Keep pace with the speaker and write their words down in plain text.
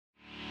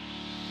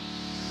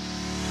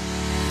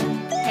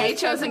Hey,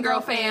 Chosen Girl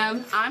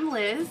fam. I'm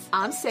Liz.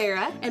 I'm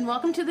Sarah. And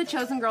welcome to the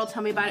Chosen Girl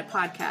Tell Me About It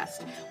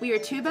podcast. We are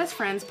two best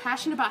friends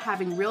passionate about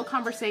having real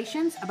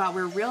conversations about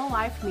where real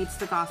life meets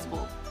the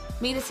gospel.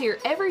 Meet us here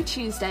every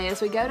Tuesday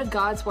as we go to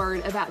God's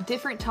Word about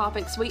different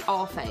topics we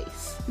all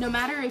face. No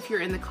matter if you're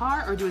in the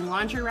car or doing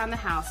laundry around the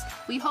house,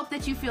 we hope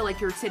that you feel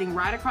like you're sitting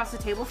right across the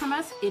table from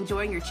us,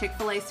 enjoying your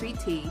Chick-fil-A sweet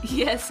tea.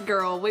 Yes,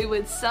 girl. We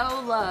would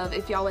so love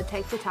if y'all would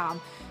take the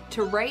time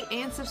to rate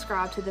and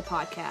subscribe to the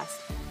podcast.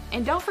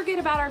 And don't forget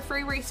about our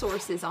free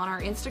resources on our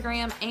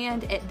Instagram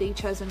and at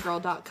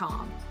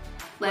thechosengirl.com.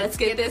 Let's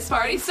get this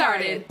party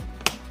started.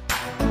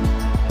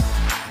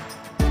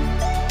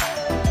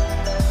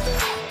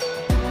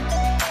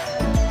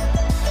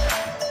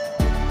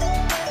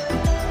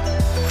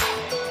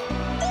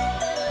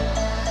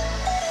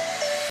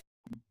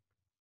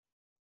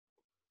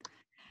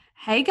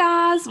 Hey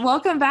guys,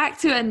 welcome back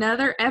to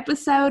another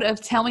episode of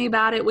Tell Me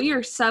About It. We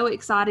are so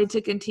excited to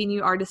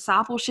continue our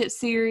discipleship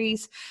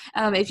series.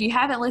 If you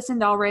haven't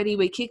listened already,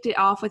 we kicked it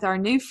off with our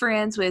new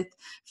friends with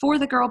For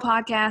the Girl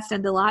podcast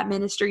and Delight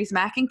Ministries.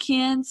 Mac and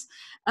Kins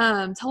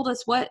told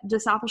us what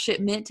discipleship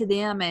meant to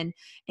them, and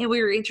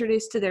we were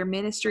introduced to their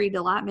ministry,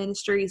 Delight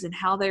Ministries, and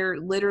how they're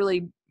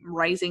literally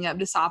raising up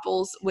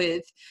disciples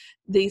with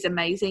these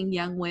amazing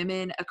young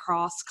women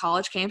across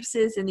college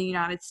campuses in the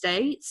United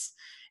States.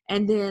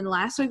 And then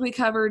last week we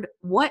covered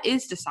what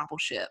is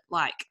discipleship,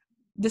 like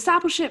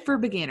discipleship for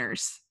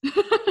beginners.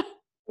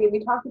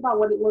 We talked about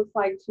what it looks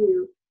like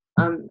to,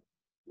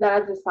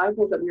 that as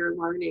disciples that we are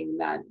learning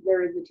that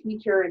there is a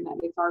teacher and that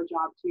it's our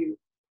job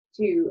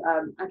to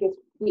I guess,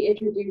 be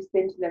introduced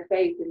into the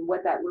faith and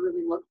what that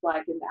really looks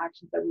like and the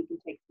actions that we can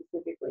take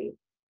specifically.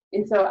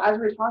 And so as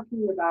we're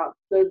talking about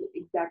those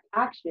exact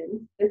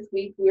actions, this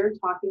week we are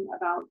talking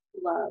about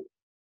love.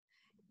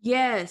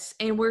 Yes,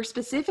 and we're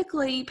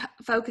specifically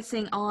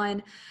focusing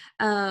on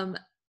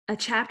a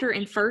chapter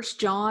in 1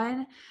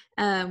 John.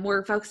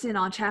 We're focusing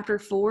on chapter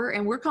 4,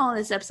 and we're calling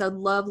this episode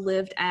Love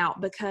Lived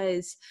Out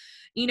because,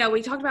 we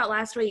talked about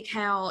last week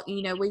how,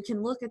 we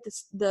can look at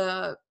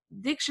the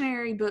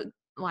dictionary book,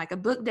 like a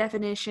book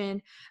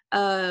definition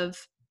of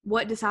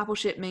what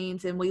discipleship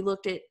means, and we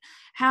looked at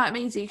how it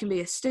means that you can be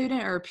a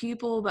student or a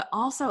pupil, but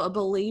also a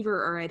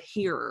believer or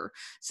adherer.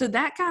 So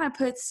that kind of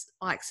puts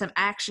like some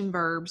action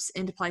verbs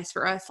into place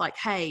for us, like,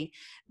 hey,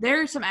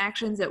 there are some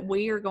actions that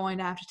we are going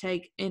to have to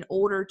take in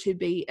order to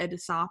be a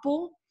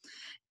disciple.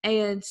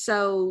 And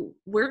so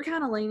we're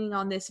kind of leaning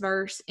on this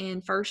verse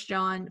in 1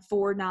 John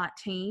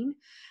 4:19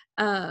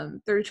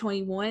 through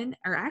 21,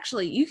 or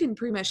actually you can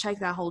pretty much take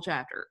that whole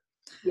chapter.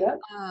 Yep.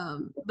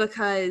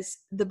 Because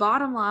the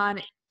bottom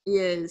line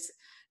is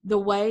the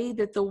way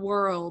that the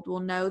world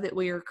will know that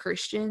we are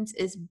Christians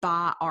is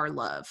by our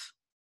love.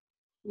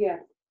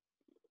 Yes.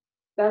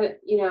 That,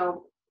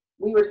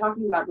 we were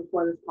talking about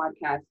before this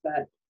podcast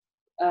that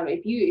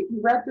if you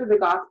read through the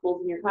Gospels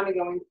and you're kind of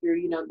going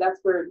through, that's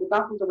where the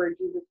Gospels are where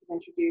Jesus is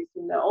introduced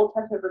in the Old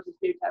Testament versus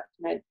New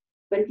Testament.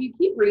 But if you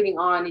keep reading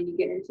on and you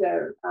get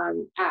into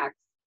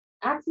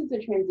Acts is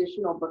a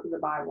transitional book of the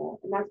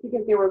Bible. And that's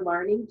because they were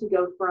learning to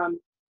go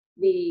from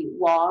the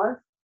laws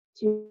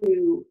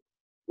to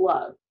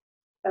love.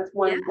 That's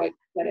one way to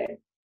put it.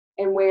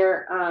 And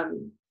where,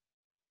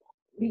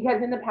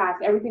 because in the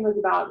past, everything was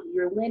about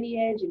your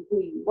lineage and who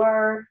you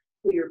were,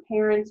 who your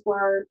parents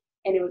were,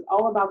 and it was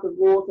all about the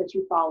rules that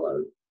you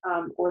followed,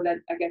 or that,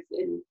 I guess,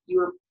 you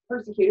were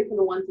persecuted for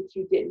the ones that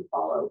you didn't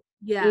follow.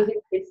 Yeah. Even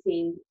if it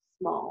seemed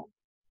small.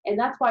 And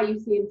that's why you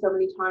see it so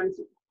many times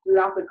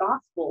throughout the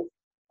Gospels,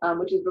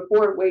 which is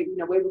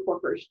way before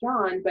 1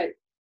 John, but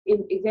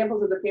in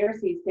examples of the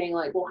Pharisees saying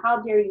like, well, how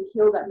dare you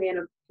heal that man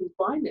of his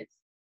blindness?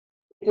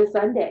 It's a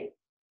Sunday.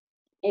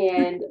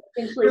 And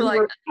essentially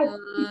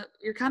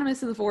you're kind of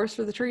missing the forest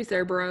for the trees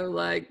there, bro.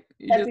 Like,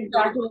 that's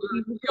exactly what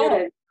Jesus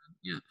said.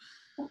 Yeah.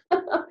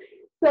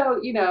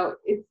 So,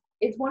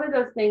 it's one of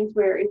those things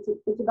where it's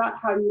about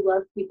how you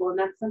love people, and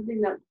that's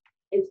something that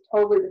is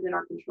totally within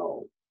our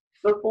control.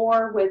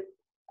 Before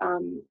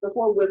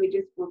when we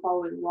just were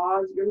following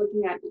laws, you're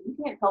looking at, you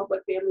can't help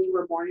what family you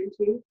were born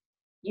into.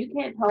 You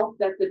can't help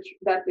that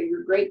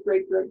your great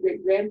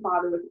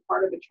grandfather was a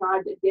part of a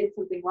tribe that did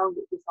something wrong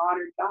that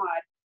dishonored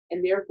God,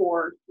 and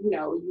therefore,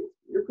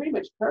 you're pretty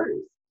much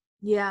cursed.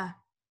 Yeah.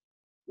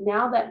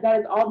 Now that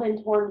has all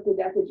been torn with the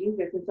death of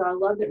Jesus, and so I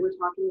love that we're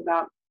talking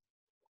about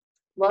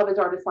love as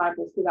our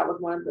disciples, because that was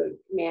one of the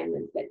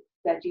commandments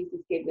that Jesus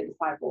gave the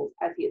disciples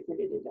as he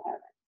ascended into heaven.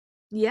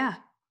 Yeah.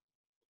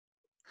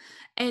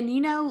 And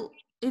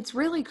it's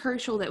really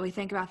crucial that we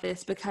think about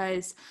this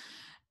because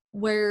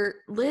where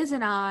Liz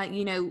and I,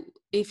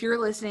 if you're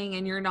listening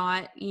and you're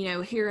not,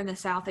 here in the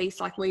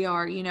Southeast like we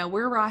are,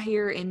 we're right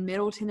here in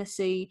Middle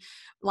Tennessee,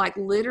 like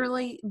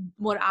literally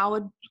what I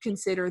would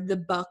consider the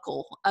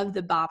buckle of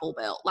the Bible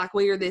Belt. Like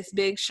we are this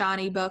big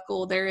shiny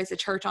buckle. There is a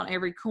church on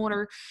every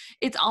corner.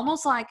 It's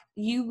almost like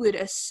you would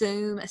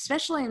assume,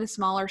 especially in the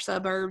smaller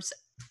suburbs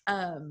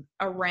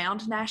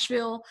around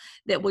Nashville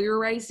that we were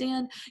raised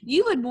in,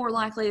 you would more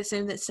likely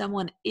assume that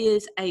someone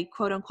is a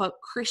quote unquote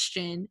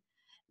Christian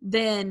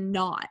than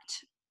not.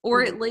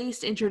 or at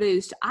least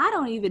introduced. I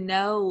don't even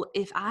know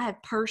if I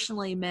have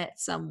personally met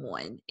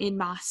someone in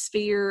my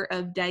sphere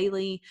of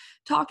daily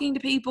talking to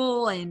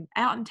people and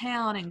out in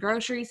town and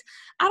groceries.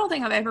 I don't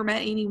think I've ever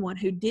met anyone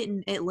who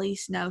didn't at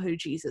least know who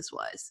Jesus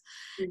was.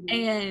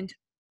 And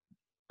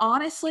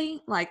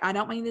honestly, like, I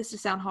don't mean this to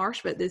sound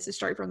harsh, but this is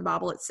straight from the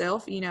Bible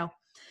itself. You know,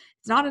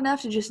 it's not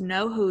enough to just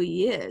know who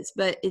he is,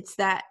 but it's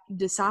that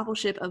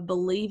discipleship of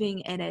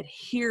believing and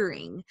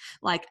adhering,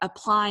 like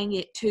applying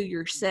it to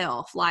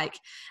yourself. Like,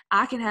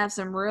 I can have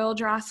some real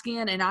dry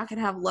skin and I can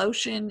have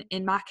lotion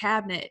in my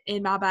cabinet,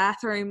 in my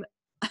bathroom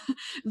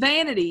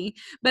vanity,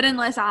 but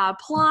unless I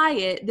apply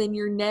it, then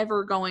you're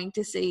never going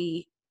to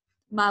see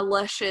my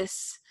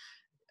luscious,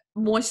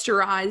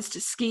 moisturized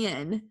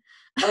skin.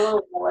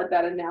 Oh, I love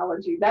that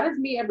analogy. That is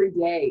me every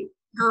day.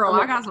 Girl,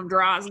 I got some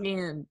dry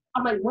skin.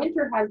 I'm like,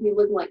 winter has me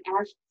looking like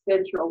Ash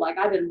Central. Like,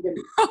 I've been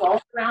all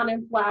around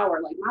in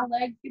flour. Like, my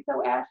legs get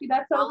so ashy.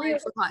 That's so My real.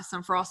 legs look like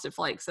some frosted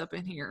flakes up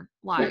in here.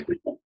 Like,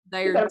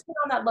 they're. You gotta put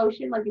on that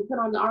lotion like you put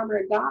on the armor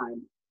of God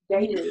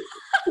daily.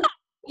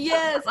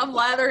 Yes, I'm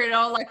lathering it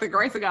on like the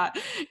grace of God.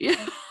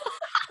 Yeah.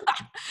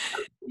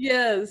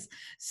 Yes.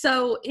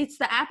 So it's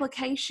the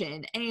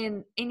application,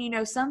 and you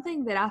know,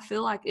 something that I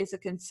feel like is a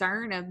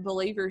concern of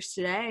believers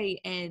today,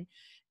 and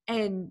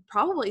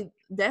probably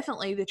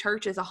definitely the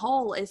church as a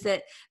whole, is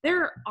that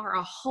there are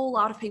a whole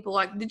lot of people,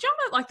 like, did y'all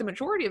know, like, the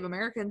majority of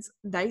Americans,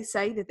 they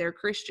say that they're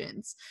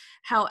Christians.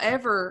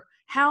 However,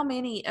 how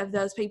many of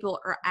those people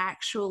are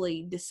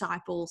actually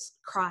disciples,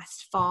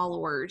 Christ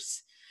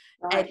followers,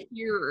 Right.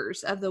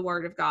 adherers of the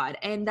word of God?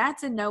 And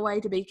that's in no way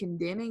to be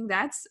condemning.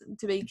 That's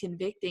to be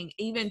convicting,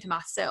 even to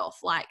myself.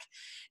 Like,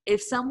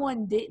 if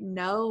someone didn't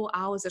know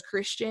I was a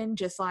Christian,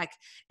 just like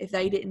if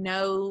they didn't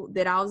know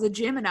that I was a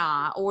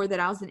Gemini or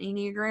that I was an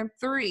Enneagram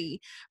 3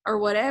 or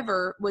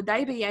whatever, would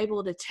they be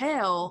able to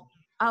tell,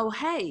 oh,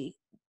 hey,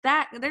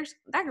 that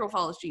girl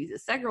follows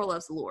Jesus, that girl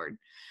loves the Lord?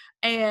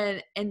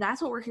 And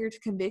that's what we're here to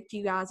convict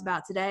you guys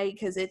about today,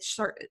 because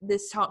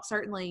this talk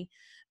certainly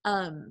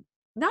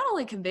not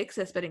only convicts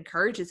us, but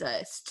encourages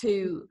us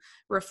to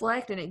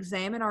reflect and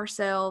examine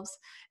ourselves,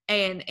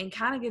 and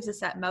kind of gives us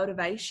that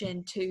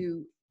motivation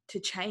to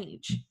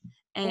change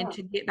and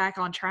to get back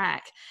on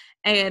track.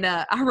 And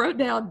I wrote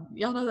down,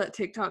 y'all know that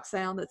TikTok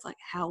sound that's like,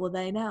 how will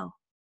they know?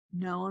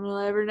 No one will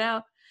ever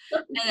know.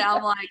 And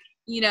I'm like,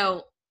 you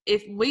know,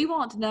 if we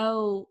want to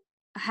know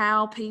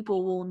how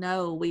people will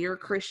know we are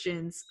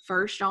Christians,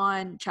 1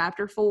 John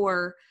chapter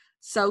 4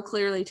 so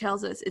clearly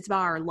tells us it's by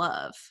our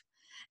love.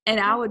 And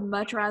I would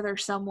much rather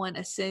someone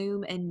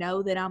assume and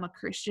know that I'm a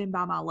Christian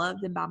by my love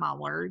than by my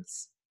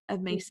words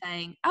of me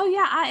saying, oh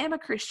yeah, I am a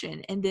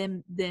Christian, and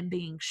then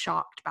being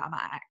shocked by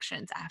my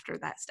actions after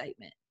that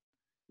statement.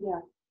 Yeah.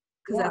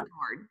 Because that's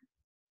hard.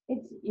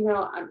 It's, you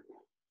know,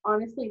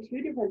 honestly,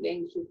 two different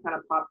things just kind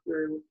of popped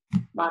through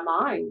my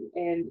mind.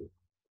 And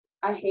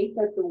I hate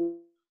that the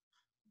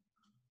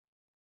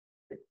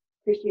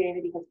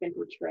Christianity has been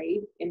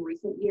portrayed in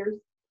recent years,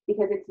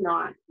 because it's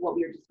not what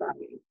we are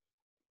describing.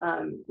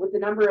 With the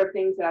number of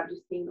things that I've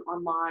just seen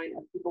online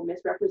of people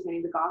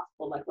misrepresenting the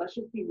gospel, like, let's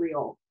just be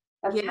real,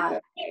 that's not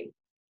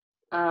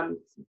okay.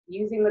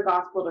 Using the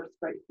gospel to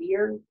spread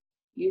fear,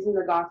 using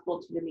the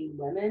gospel to demean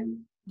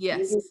women,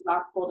 using the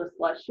gospel to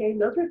slut shame.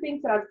 Those are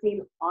things that I've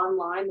seen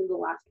online in the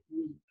last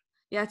week.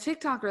 Yeah,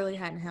 TikTok really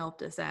hadn't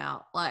helped us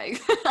out.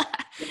 Like,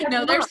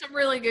 no, there's some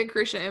really good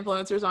Christian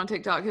influencers on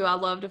TikTok who I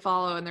love to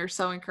follow, and they're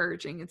so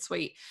encouraging and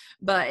sweet.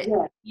 But,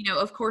 you know,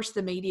 of course,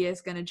 the media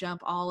is going to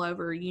jump all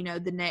over, you know,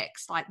 the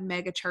next, like,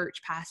 mega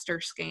church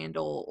pastor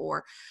scandal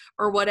or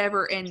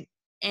whatever. And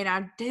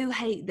I do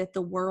hate that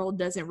the world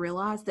doesn't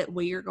realize that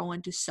we are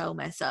going to so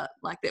mess up,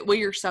 like, that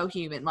we are so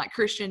human. Like,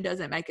 Christian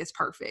doesn't make us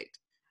perfect,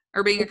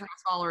 or being a Christ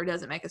follower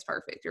doesn't make us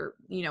perfect, or,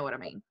 you know what I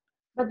mean?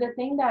 But the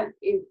thing that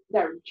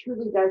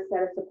truly does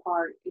set us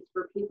apart is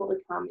for people to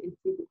come and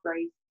see the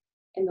grace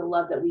and the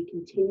love that we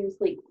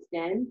continuously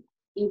extend,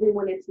 even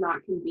when it's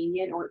not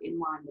convenient or in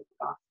line with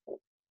the gospel.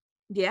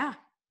 Yeah.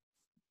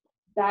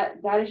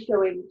 That is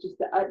showing just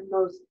the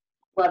utmost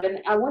love.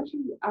 And I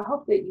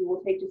hope that you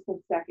will take just a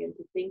second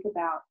to think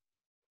about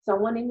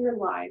someone in your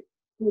life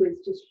who has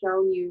just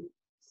shown you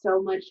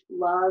so much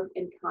love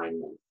and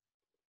kindness.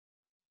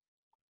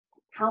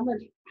 How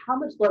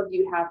much love do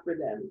you have for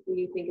them when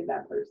you think of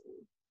that person?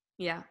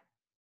 Yeah.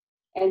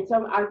 And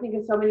so I think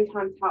of so many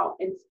times how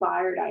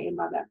inspired I am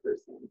by that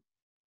person.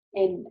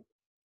 And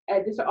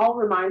this all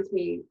reminds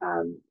me,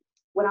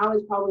 when I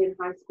was probably in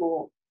high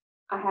school,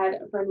 I had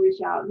a friend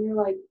reach out, and they're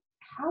like,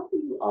 how are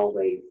you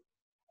always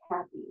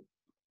happy?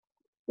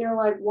 They're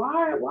like,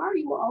 why are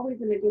you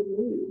always in a good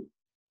mood?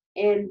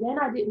 And then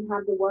I didn't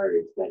have the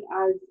words, but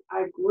as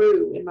I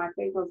grew in my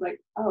faith, I was like,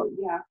 oh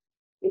yeah,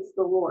 it's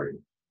the Lord.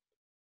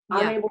 Yeah.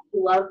 I'm able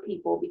to love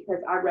people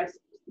because I rest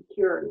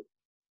secure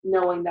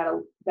knowing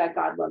that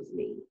God loves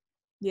me.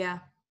 Yeah.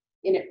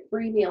 And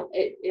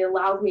it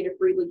allows me to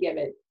freely give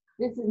it.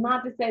 This is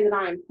not to say that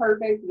I am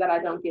perfect, that I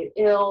don't get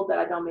ill, that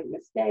I don't make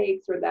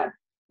mistakes, or that,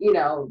 you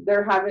know,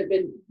 there haven't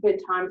been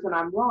times when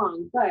I'm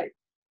wrong, but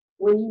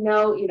when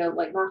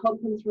like my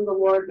hope comes from the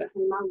Lord, but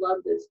honey, I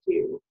love this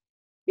too,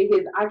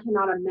 because I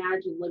cannot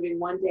imagine living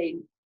one day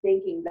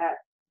thinking that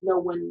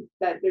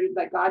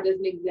that God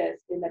doesn't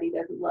exist and that he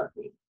doesn't love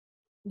me.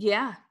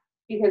 Yeah,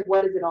 Because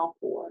what is it all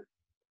for?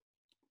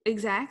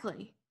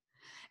 exactly.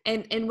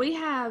 And we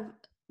have,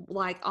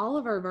 like, all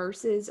of our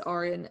verses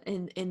are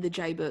in the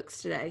J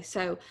books today.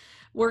 So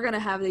we're going to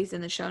have these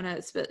in the show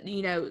notes, but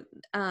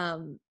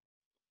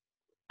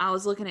I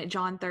was looking at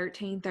John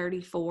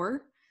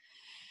 13:34.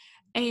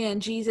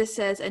 And Jesus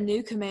says, "A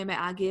new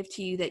commandment I give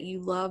to you, that you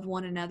love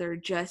one another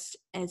just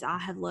as I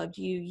have loved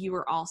you. You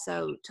are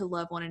also to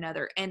love one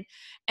another." And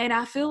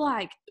I feel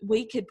like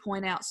we could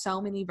point out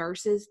so many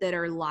verses that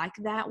are like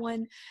that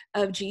one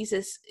of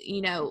Jesus.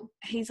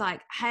 He's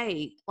like,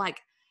 "Hey,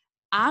 like,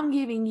 I'm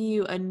giving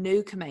you a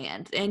new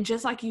command." And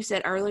just like you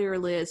said earlier,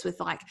 Liz, with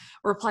like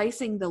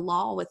replacing the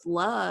law with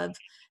love,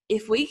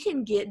 if we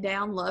can get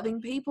down loving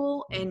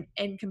people and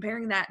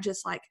comparing that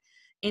just like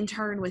in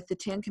turn with the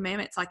 10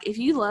 commandments, like if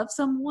you love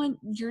someone,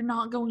 you're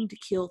not going to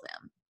kill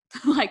them.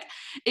 Like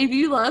if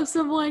you love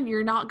someone,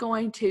 you're not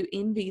going to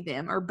envy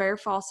them or bear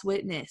false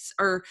witness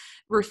or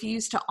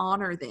refuse to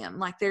honor them.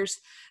 Like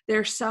there's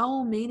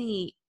so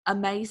many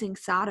amazing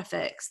side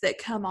effects that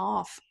come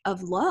off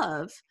of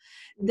love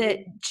that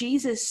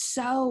Jesus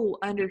so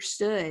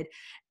understood.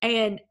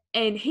 And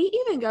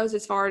he even goes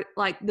as far,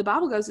 like the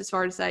Bible goes as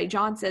far to say,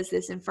 John says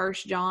this in 1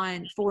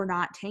 John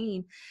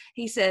 4:19.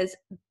 He says,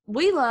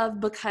 we love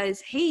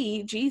because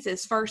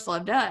Jesus first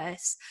loved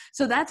us.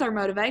 So that's our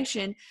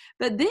motivation.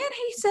 But then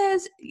he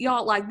says,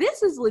 y'all, like,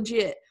 this is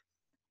legit.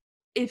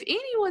 If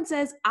anyone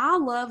says, I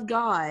love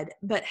God,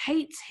 but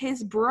hates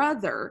his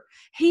brother,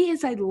 he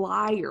is a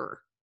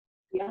liar.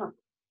 Yeah.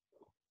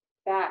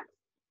 That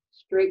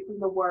straight from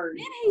the word.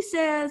 Then he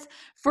says,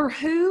 for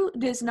who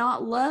does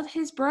not love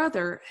his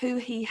brother who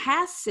he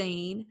has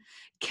seen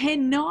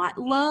cannot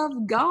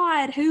love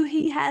God who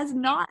he has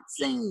not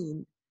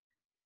seen.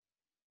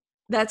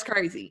 That's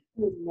crazy.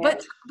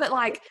 But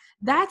like,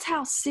 that's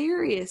how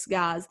serious,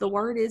 guys, the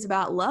word is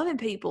about loving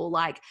people.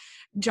 Like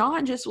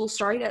John just will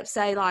straight up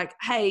say, like,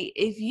 hey,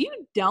 if you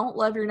don't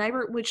love your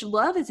neighbor, which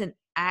love is an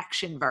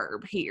action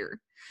verb here.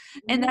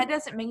 And that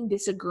doesn't mean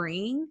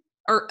disagreeing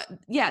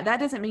that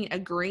doesn't mean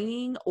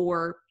agreeing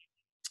or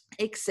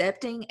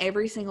accepting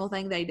every single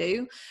thing they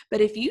do.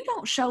 But if you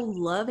don't show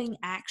loving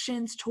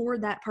actions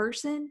toward that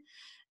person,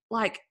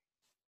 like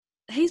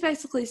he's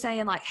basically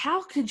saying, like,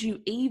 how could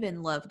you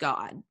even love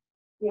God?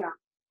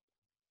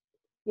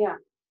 Yeah,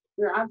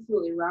 you're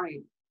absolutely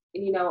right.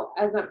 And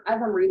as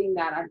I'm reading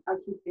that, I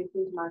keep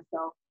thinking to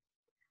myself,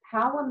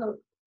 how in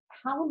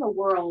the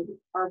world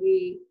are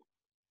we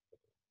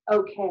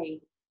okay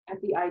at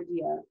the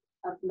idea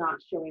of not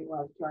showing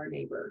love to our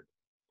neighbor?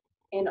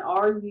 And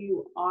are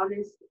you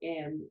honest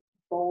and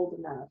bold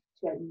enough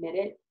to admit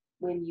it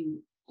when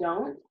you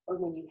don't or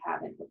when you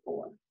haven't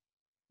before?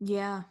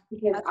 Yeah.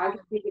 Because I can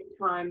think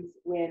of times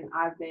when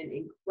I've been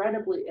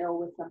incredibly ill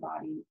with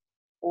somebody,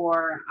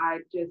 or I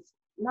just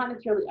not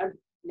necessarily, I've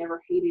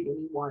never hated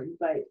anyone,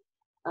 but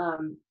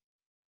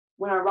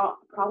when I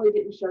probably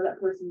didn't show that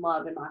person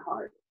love in my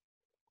heart.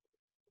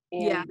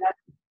 And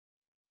that's,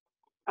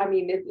 I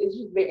mean, it's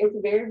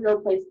a very real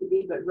place to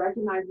be, but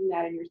recognizing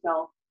that in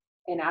yourself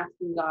and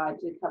asking God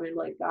to come in,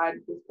 like, God,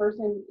 this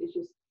person is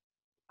just,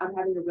 I'm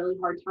having a really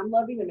hard time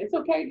loving them. It's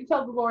okay to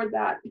tell the Lord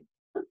that.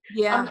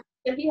 Yeah.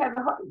 If he has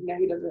no,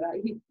 he doesn't.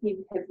 He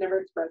has never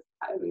expressed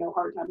having a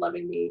hard time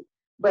loving me.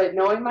 But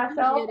knowing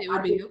myself, it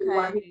would be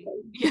okay.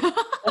 Yeah.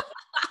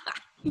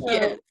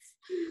 Yes.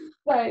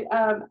 But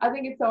I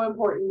think it's so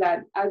important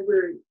that as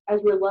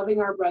we're loving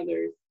our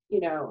brothers,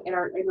 and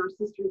our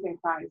sisters in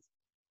Christ,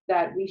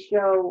 that we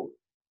show.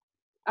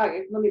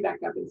 Let me back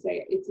up and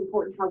say it's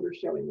important how we're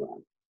showing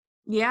love.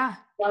 Yeah.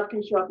 Love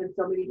can show up in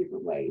so many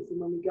different ways, and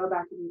when we go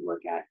back and we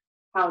look at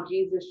how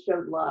Jesus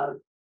showed love,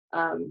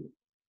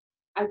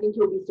 I think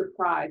you'll be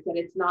surprised that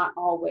it's not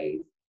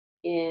always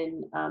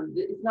in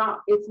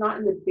it's not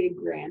in the big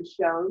grand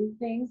shown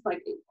things.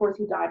 Like, of course,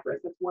 he died for us.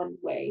 That's one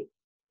way.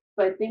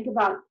 But think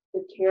about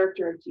the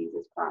character of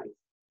Jesus Christ.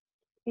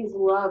 His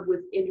love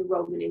was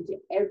interwoven into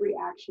every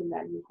action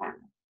that he had.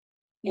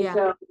 And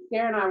so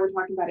Sarah and I were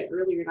talking about it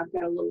earlier, and I've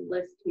got a little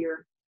list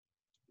here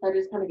that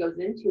just kind of goes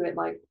into it.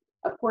 Like,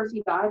 of course,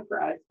 he died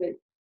for us, but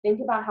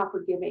think about how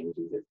forgiving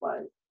Jesus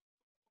was.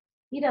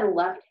 He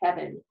left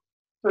heaven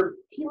for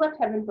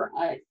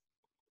us.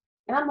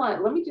 And I'm like,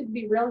 let me just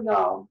be real,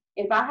 y'all.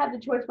 If I had the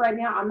choice right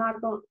now, I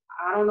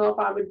don't know if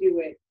I would do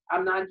it.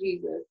 I'm not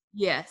Jesus.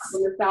 Yes.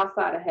 I'm on the south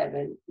side of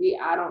heaven.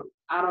 I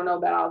don't know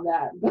about all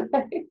that.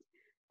 But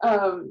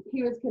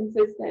he was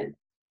consistent,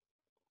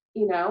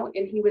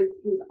 and he was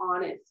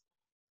honest,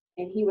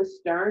 and he was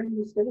stern.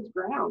 He stood his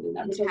ground, and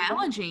that was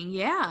challenging. Okay.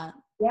 Yeah.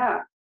 Yeah.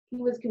 He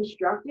was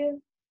constructive,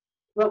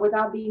 but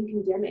without being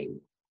condemning.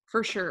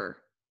 For sure.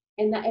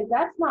 And if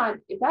that's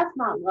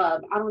not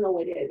love, I don't know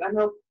what it is. I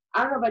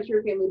don't know about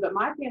your family, but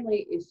my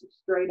family is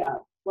straight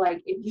up.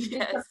 Like, if you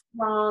did something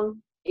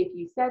wrong, if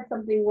you said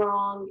something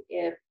wrong,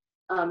 if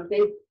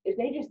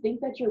they just think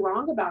that you're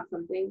wrong about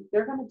something,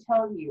 they're going to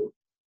tell you.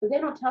 but they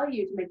don't tell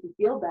you to make you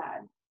feel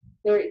bad.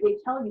 They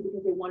tell you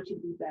because they want you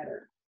to be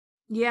better.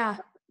 Yeah.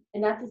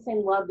 And that's the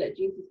same love that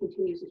Jesus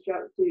continues to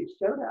show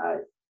to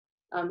us.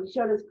 He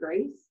showed us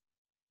grace.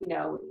 You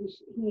know,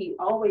 he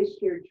always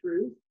shared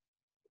truth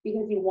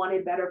because he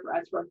wanted better for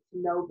us to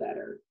know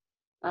better.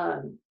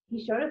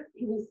 He showed us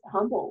he was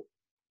humble,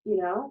 you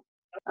know,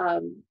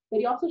 but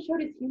he also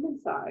showed his human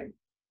side.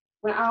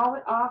 When I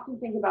often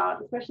think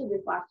about, especially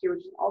this last year,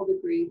 which is all the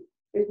grief,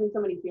 there's been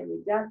so many family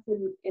deaths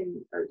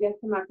or deaths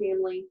in my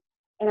family,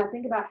 and I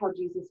think about how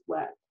Jesus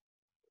wept,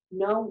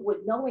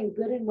 knowing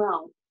good and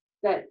well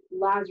that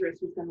Lazarus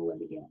was going to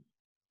live again.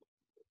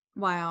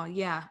 Wow.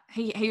 Yeah.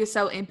 He was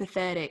so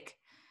empathetic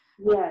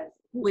Yes,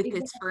 with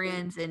exactly. his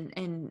friends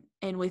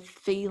and with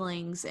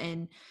feelings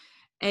and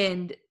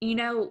you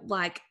know,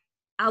 like,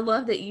 I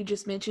love that you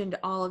just mentioned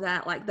all of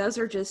that. Like, those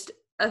are just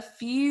a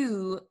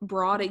few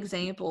broad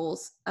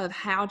examples of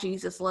how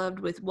Jesus loved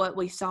with what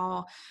we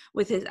saw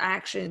with his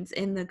actions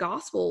in the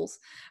Gospels.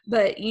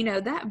 But, you know,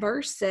 that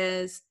verse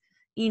says,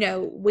 you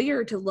know, we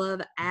are to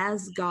love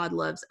as God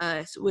loves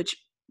us, which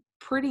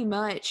pretty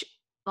much,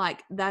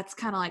 like, that's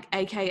kind of like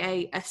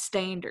AKA a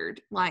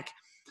standard. Like,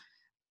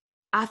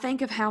 I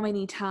think of how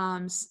many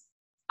times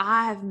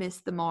I've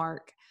missed the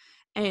mark,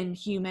 and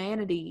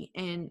humanity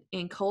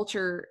and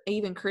culture,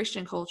 even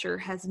Christian culture,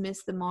 has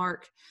missed the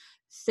mark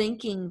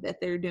thinking that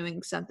they're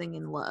doing something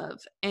in love,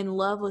 and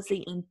love was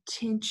the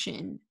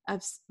intention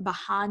of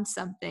behind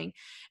something.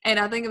 And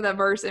I think of that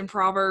verse in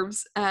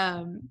Proverbs,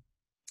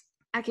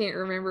 I can't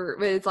remember,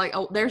 but it's like,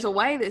 oh, there's a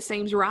way that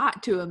seems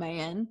right to a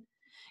man,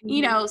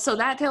 you know. So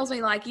that tells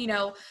me, like, you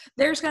know,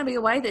 there's going to be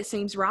a way that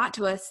seems right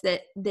to us,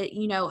 that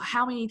you know,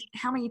 how many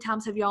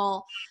times have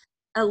y'all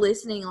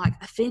listening, like,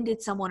 offended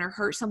someone or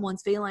hurt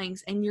someone's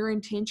feelings, and your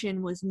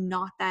intention was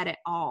not that at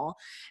all.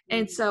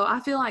 And so I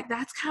feel like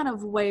that's kind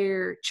of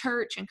where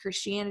church and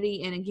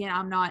Christianity, and again,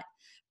 I'm not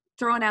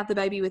throwing out the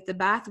baby with the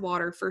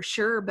bathwater for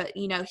sure, but,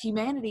 you know,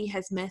 humanity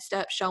has messed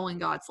up showing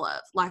God's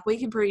love. Like, we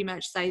can pretty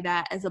much say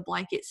that as a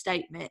blanket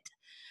statement.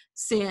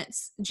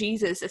 Since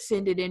Jesus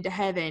ascended into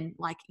heaven,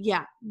 like,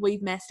 yeah,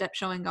 we've messed up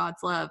showing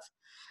God's love.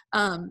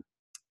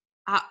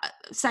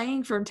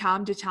 Saying from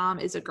time to time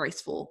is a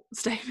graceful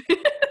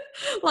statement.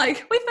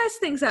 Like, we mess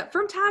things up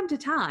from time to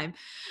time,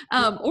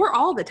 or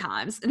all the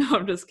times. No,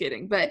 I'm just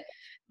kidding. But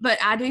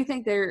I do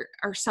think there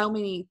are so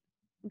many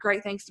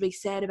great things to be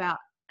said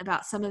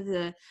about some of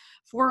the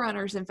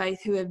forerunners in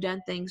faith who have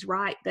done things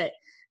right. But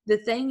the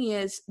thing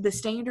is, the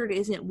standard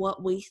isn't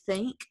what we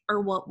think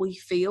or what we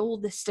feel.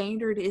 The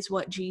standard is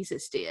what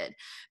Jesus did,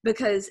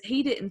 because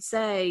he didn't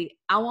say,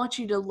 I want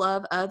you to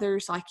love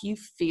others like you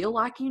feel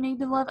like you need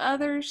to love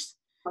others.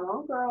 Come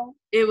on, girl.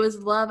 It was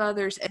love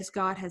others as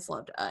God has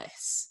loved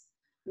us.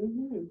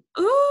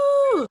 Mm-hmm.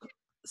 Ooh.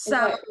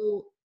 So,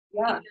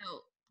 yeah. you know,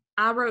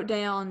 I wrote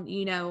down,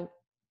 you know,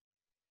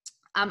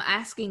 I'm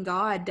asking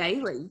God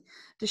daily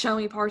to show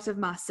me parts of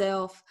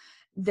myself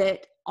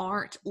that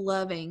aren't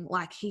loving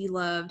like he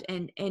loved.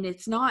 And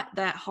it's not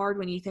that hard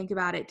when you think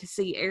about it, to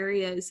see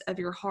areas of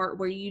your heart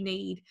where you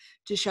need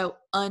to show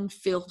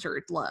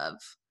unfiltered love.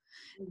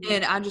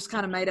 And I just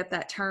kind of made up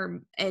that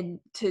term and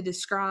to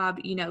describe,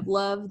 you know,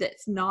 love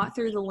that's not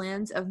through the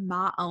lens of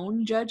my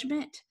own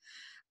judgment,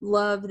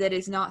 love that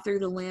is not through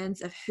the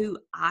lens of who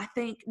I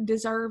think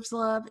deserves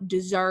love,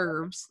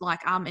 like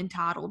I'm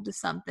entitled to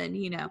something,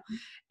 you know,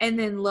 and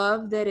then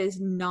love that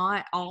is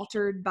not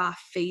altered by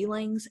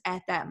feelings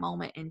at that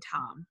moment in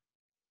time,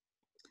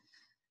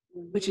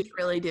 which is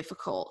really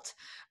difficult.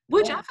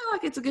 Which I feel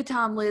like it's a good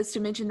time, Liz, to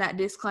mention that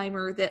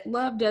disclaimer that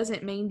love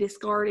doesn't mean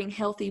discarding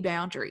healthy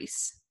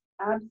boundaries.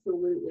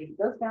 Absolutely.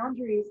 Those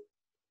boundaries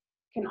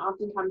can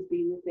oftentimes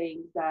be the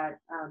things that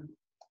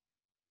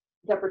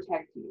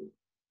protect you.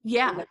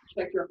 Yeah. That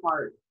protect your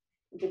heart,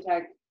 and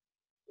protect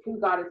who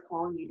God is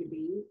calling you to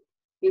be.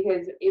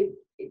 Because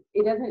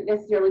it doesn't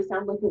necessarily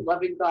sound like a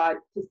loving God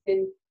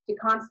to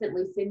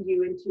constantly send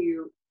you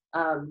into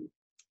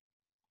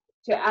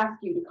to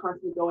ask you to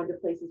constantly go into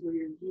places where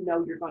you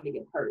know you're going to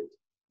get hurt.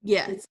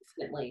 Yes.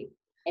 Consistently.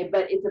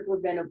 But it's a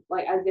preventable,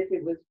 like, as if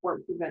it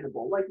weren't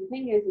preventable. Like, the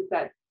thing is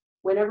that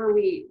whenever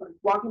we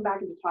walking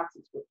back into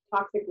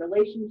toxic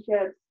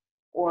relationships,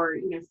 or,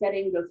 you know,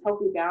 setting those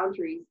healthy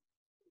boundaries,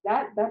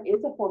 that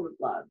is a form of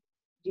love.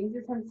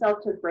 Jesus himself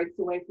took breaks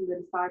away from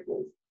the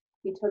disciples.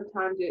 He took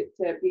time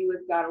to be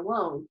with God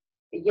alone.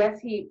 Yes,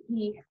 he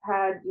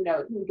had, you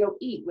know, he would go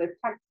eat with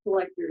tax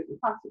collectors and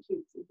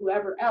prostitutes and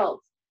whoever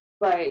else,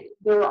 but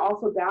there were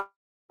also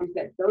boundaries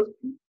that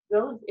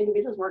those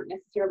individuals weren't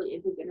necessarily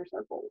in his inner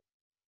circle.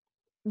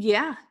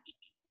 Yeah.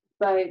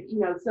 But, you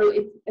know, so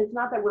it's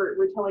not that we're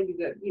telling you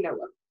that, you know,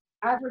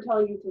 as we're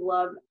telling you to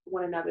love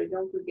one another,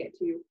 don't forget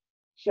to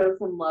show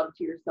some love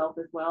to yourself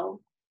as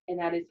well. And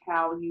that is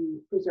how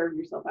you preserve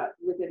yourself out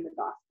within the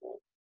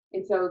gospel.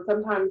 And so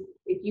sometimes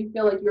if you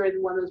feel like you're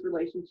in one of those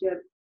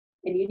relationships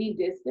and you need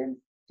distance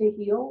to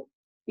heal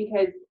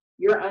because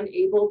you're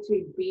unable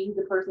to be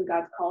the person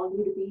God's calling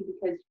you to be,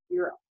 because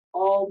your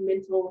all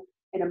mental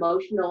and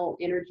emotional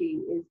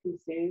energy is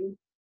consumed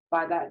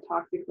by that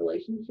toxic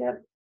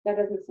relationship, that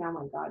doesn't sound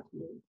like God to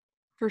me.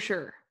 For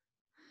sure.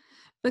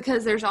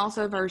 Because there's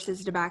also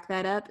verses to back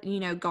that up.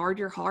 Guard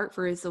your heart,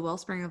 for it's the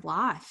wellspring of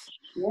life.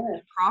 Yeah.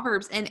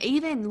 Proverbs. And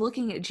even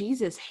looking at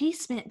Jesus, he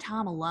spent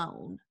time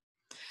alone.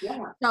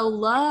 Yeah. So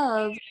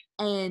love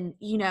and,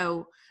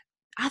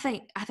 I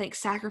think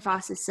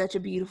sacrifice is such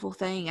a beautiful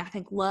thing. I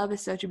think love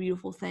is such a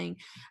beautiful thing.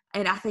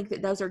 And I think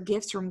that those are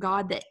gifts from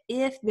God that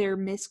if they're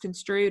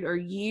misconstrued or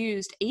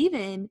used,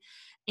 even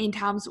in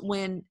times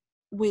when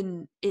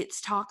it's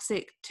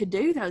toxic to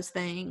do those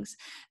things,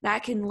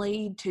 that can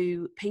lead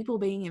to people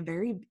being in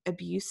very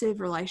abusive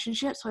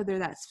relationships, whether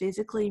that's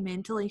physically,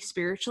 mentally,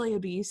 spiritually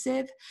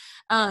abusive.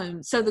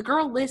 So the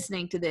girl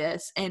listening to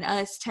this and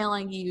us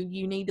telling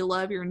you need to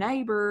love your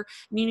neighbor,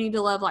 you need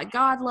to love like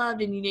God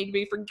loved, and you need to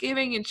be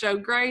forgiving and show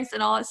grace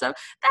and all that stuff,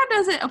 that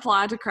doesn't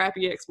apply to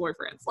crappy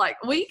ex-boyfriends. Like,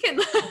 we can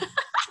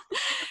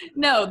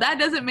no, that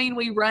doesn't mean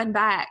we run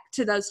back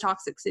to those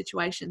toxic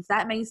situations.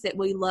 That means that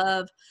we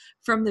love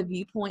from the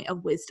viewpoint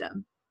of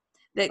wisdom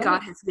that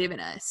God has given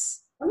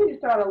us. Let me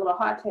just throw out a little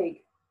hot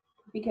take,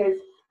 because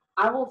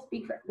I will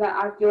speak for that.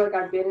 I feel like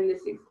I've been in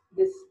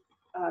this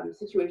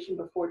situation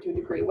before to a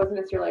degree. It wasn't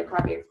necessarily a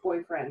crappy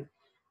ex-boyfriend,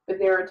 but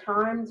there are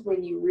times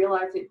when you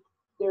realize it's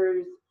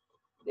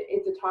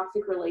a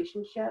toxic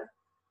relationship,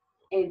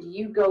 and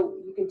you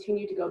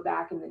continue to go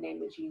back in the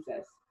name of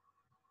Jesus.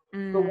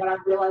 But what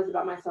I've realized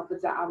about myself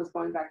is that I was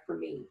going back for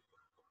me.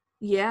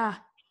 Yeah.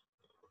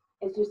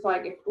 It's just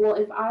like,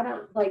 if I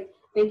don't, like,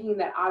 thinking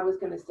that I was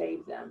going to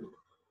save them.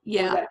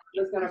 Yeah. Or that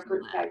I was going to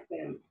protect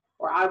them,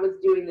 or I was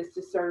doing this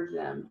to serve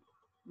them.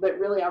 But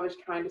really, I was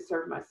trying to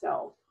serve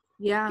myself.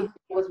 Yeah.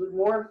 I was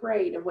more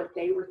afraid of what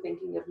they were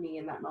thinking of me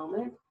in that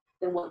moment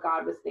than what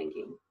God was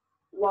thinking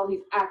while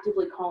he's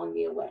actively calling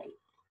me away.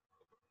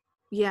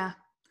 Yeah.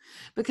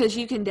 Because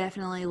you can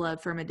definitely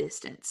love from a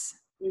distance.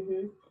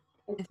 Mm-hmm.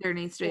 If there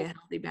needs to be a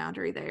healthy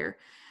boundary there.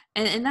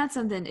 And that's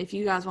something, if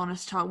you guys want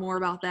us to talk more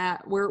about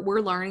that,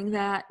 we're learning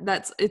that.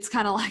 It's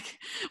kind of like,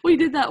 we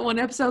did that one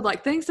episode,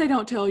 like, things they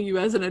don't tell you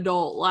as an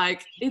adult.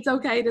 Like, it's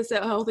okay to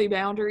set healthy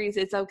boundaries.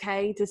 It's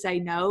okay to say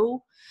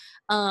no.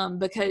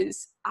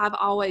 Because I've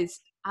always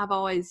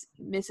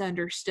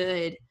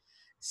misunderstood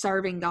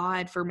serving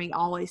God for me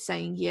always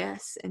saying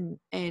yes. And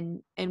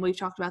we've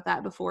talked about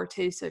that before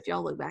too. So if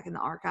y'all look back in the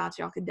archives,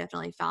 y'all can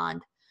definitely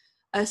find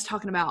us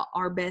talking about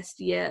our best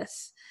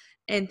yes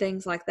and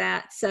things like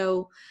that.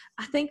 So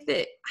I think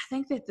that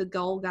the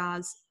goal,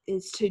 guys,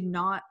 is to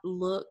not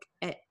look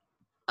at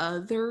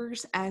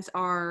others as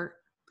our,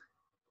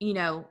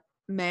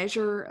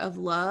 measure of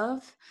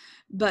love,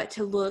 but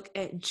to look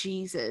at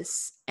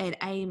Jesus and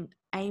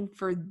aim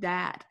for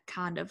that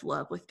kind of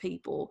love with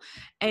people.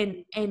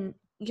 And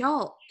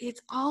y'all,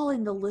 it's all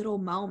in the little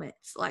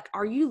moments. Like,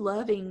 are you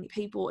loving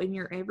people in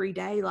your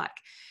everyday, like,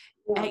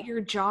 at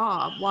your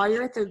job, while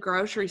you're at the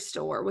grocery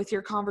store, with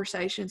your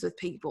conversations with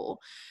people?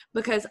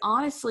 Because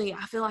honestly,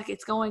 I feel like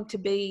it's going to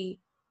be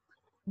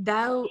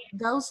those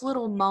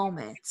little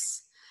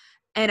moments.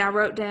 And I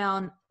wrote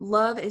down,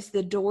 love is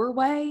the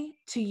doorway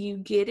to you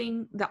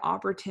getting the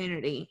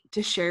opportunity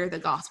to share the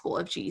gospel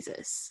of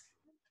Jesus.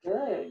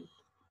 Good.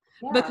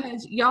 Yeah.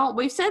 Because y'all,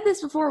 we've said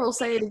this before, we'll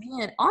say it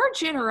again. Our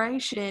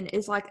generation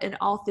is like an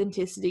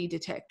authenticity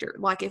detector.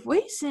 Like, if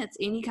we sense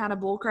any kind of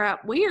bullcrap,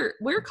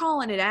 we're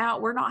calling it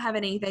out. We're not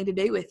having anything to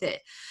do with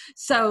it.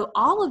 So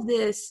all of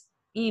this,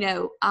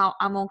 I'm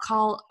gonna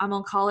call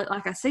it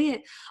like I see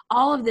it.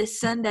 All of this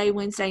Sunday,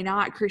 Wednesday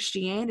night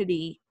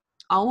Christianity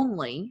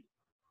only,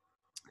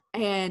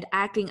 and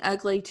acting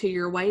ugly to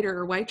your waiter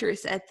or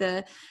waitress at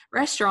the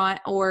restaurant,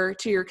 or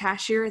to your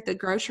cashier at the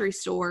grocery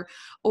store,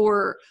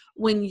 or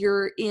when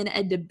you're in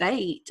a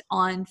debate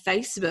on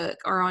Facebook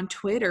or on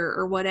Twitter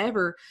or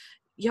whatever,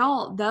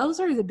 y'all, those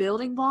are the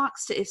building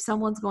blocks to if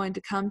someone's going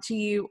to come to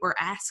you or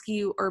ask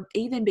you or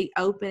even be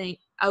open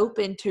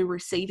to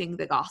receiving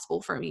the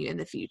gospel from you in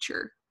the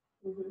future.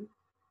 Mm-hmm.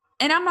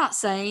 And I'm not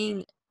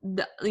saying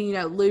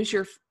lose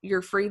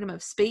your freedom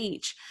of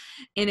speech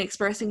in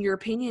expressing your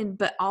opinion,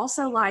 but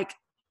also, like,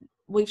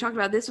 we've talked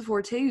about this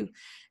before too,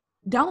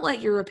 don't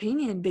let your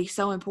opinion be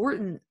so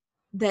important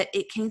that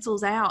it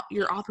cancels out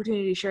your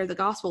opportunity to share the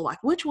gospel.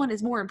 Like, which one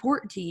is more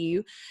important to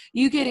you?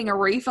 You getting a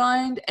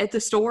refund at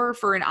the store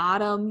for an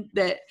item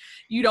that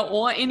you don't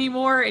want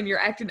anymore and you're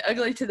acting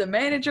ugly to the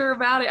manager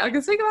about it? I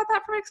can speak about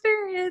that from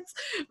experience,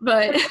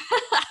 but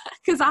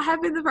because I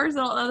have been the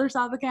person on the other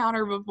side of the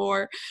counter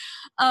before.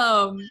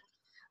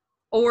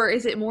 Or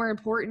is it more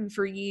important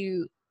for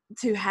you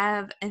to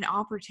have an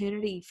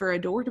opportunity for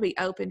a door to be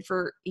opened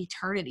for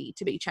eternity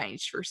to be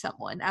changed for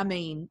someone? I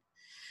mean,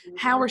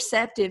 how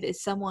receptive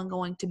is someone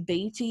going to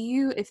be to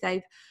you if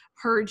they've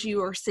heard you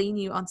or seen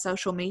you on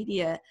social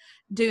media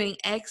doing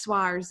X,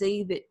 Y, or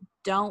Z that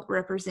don't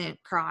represent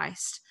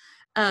Christ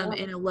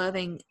in a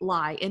loving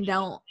light, and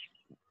don't,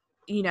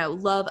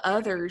 love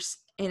others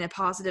in a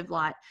positive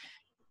light?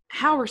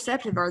 How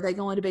receptive are they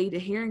going to be to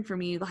hearing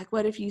from you? Like,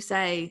 what if you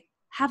say,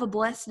 have a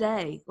blessed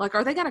day? Like,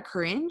 are they going to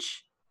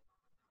cringe?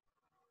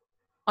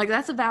 Like,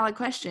 that's a valid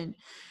question.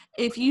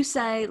 If you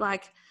say,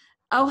 like,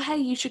 oh, hey,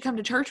 you should come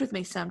to church with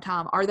me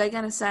sometime? Are they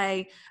going to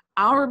say,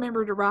 I'll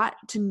remember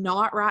to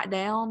not write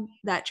down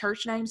that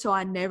church name so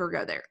I never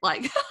go there?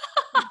 Like,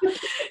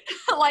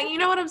 like, you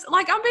know what I'm saying?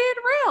 Like, I'm being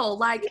real.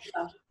 Like,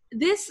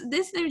 this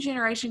new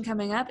generation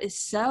coming up is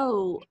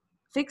so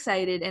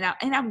fixated,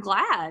 and I'm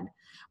glad,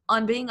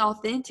 on being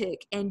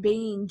authentic and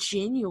being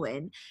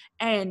genuine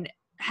and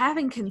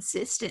having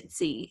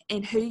consistency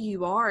in who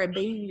you are and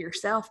being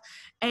yourself.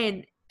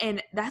 And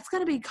that's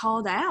going to be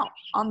called out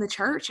on the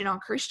church and on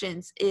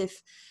Christians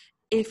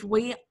if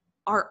we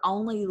are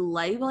only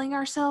labeling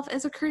ourselves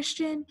as a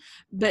Christian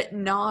but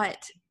not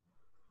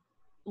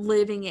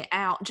living it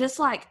out. Just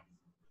like,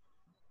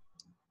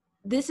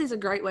 this is a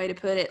great way to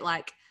put it,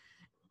 like,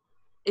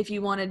 if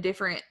you want a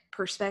different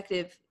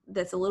perspective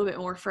that's a little bit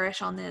more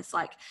fresh on this,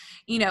 like,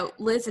 you know,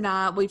 Liz and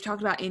I, we've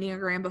talked about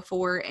Enneagram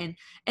before, and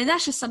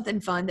that's just something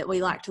fun that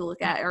we like to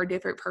look at, our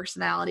different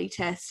personality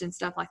tests and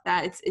stuff like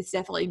that. It's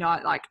definitely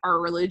not like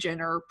our religion,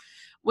 or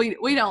we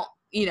don't,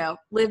 you know,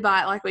 live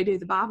by it like we do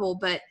the Bible.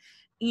 But,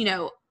 you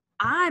know,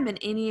 I'm an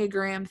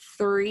Enneagram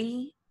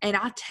 3, and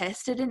I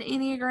tested an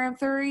Enneagram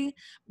 3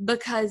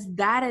 because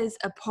that is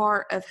a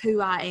part of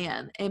who I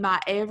am and my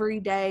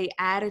everyday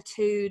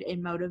attitude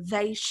and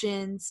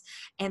motivations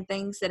and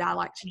things that I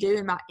like to do,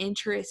 and my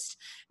interest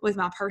with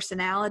my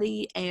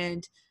personality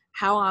and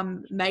how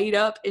I'm made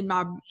up in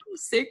my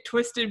sick,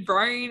 twisted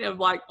brain of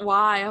like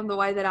why I am the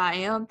way that I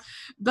am.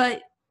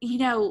 But, you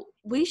know,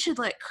 we should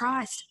let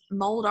Christ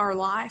mold our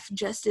life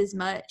just as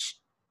much.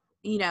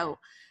 You know,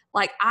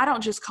 like, I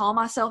don't just call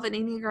myself an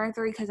Enneagram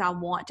 3 because I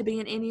want to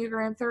be an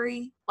Enneagram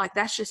 3. Like,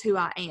 that's just who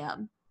I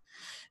am.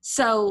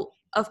 So,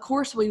 of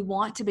course, we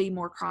want to be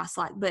more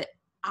Christ-like, but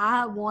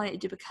I want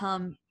it to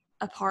become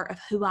a part of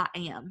who I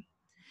am.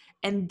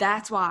 And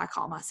that's why I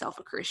call myself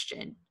a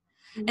Christian.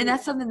 Mm-hmm. And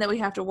that's something that we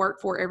have to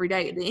work for every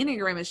day. The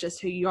Enneagram is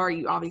just who you are.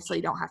 You obviously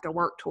don't have to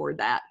work toward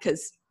that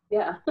because,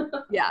 yeah,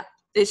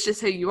 it's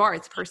just who you are.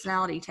 It's a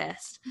personality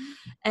test.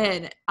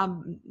 And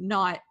I'm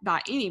not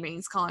by any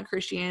means calling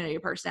Christianity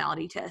a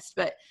personality test,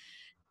 but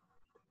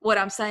what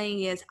I'm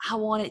saying is I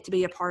want it to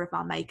be a part of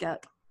my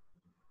makeup,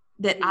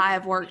 that I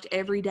have worked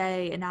every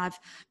day and I've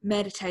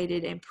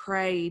meditated and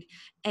prayed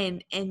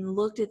and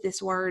looked at this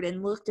word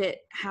and looked at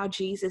how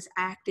Jesus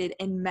acted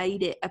and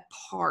made it a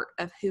part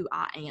of who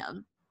I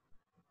am.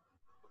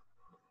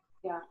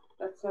 Yeah,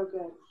 that's so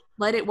good.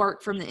 Let it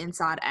work from the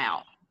inside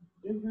out.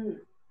 Mm-hmm.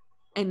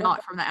 And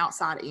not from the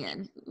outside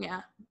in.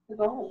 Yeah. The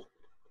goal.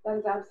 That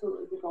is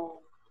absolutely the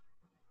goal.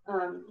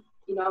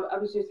 You know, I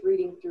was just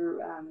reading through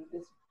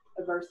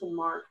a verse in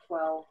Mark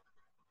 12,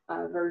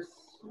 verse,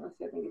 let's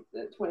see, I think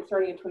it's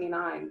starting in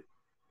 29.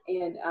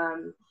 And,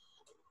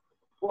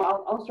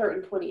 well, I'll start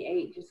in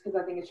 28 just because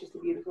I think it's just a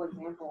beautiful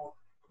example.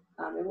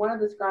 And one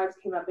of the scribes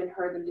came up and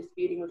heard them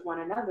disputing with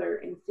one another,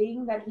 and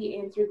seeing that he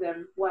answered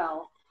them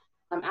well,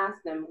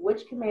 asked them,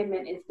 which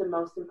commandment is the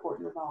most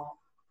important of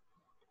all?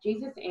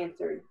 Jesus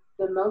answered,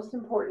 the most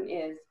important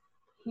is,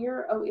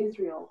 hear, O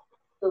Israel,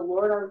 the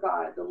Lord our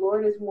God, the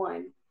Lord is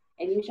one,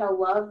 and you shall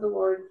love the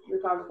Lord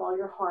your God with all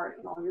your heart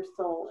and all your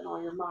soul and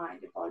all your mind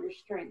and all your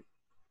strength.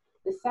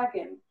 The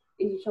second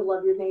is you shall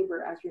love your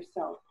neighbor as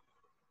yourself.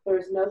 There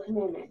is no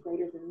commandment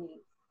greater than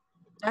these.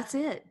 That's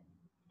it.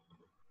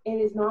 It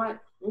is not,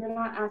 we're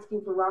not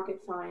asking for rocket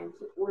science.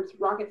 It's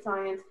rocket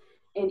science,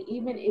 and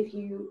even if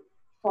you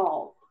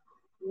fall,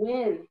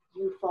 when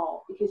you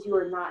fall, because you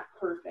are not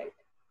perfect,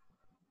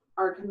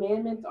 our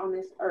commandments on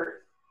this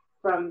earth,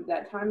 from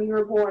that time you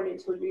were born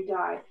until you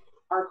die,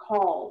 our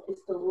call is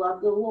to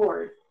love the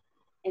Lord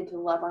and to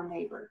love our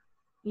neighbor.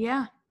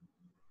 Yeah.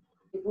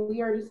 If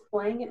we are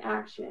displaying an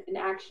action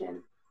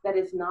that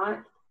is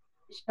not,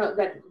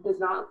 that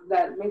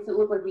makes it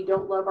look like we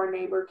don't love our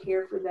neighbor,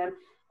 care for them,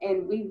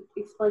 and we've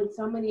explained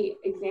so many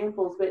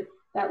examples, but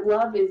that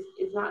love is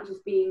not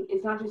just in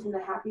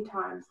the happy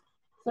times.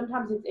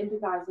 Sometimes it's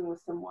empathizing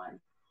with someone.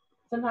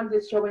 Sometimes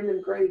it's showing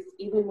them grace,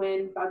 even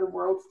when, by the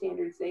world's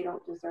standards, they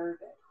don't deserve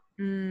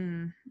it.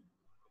 Mm.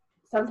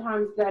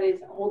 Sometimes that is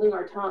holding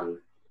our tongue.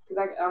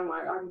 Because I'm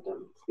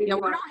yeah,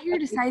 we're not here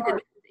to say that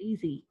it's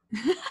easy.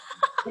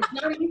 It's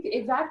not easy.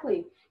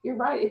 Exactly. You're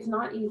right. It's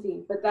not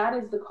easy. But that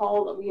is the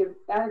call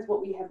that is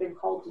what we have been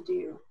called to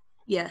do.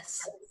 Yes.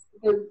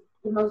 The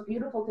most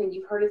beautiful thing,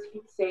 you've heard us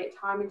say it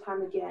time and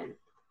time again.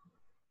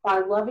 By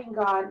loving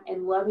God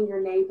and loving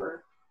your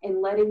neighbor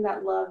and letting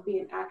that love be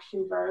an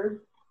action verb,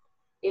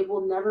 it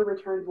will never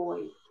return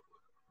void.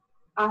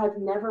 I have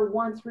never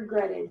once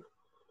regretted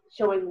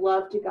showing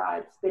love to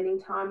God,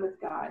 spending time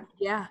with God.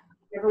 Yeah.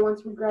 Never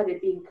once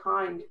regretted being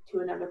kind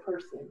to another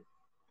person.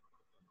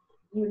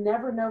 You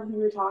never know who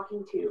you're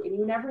talking to, and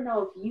you never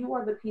know if you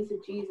are the piece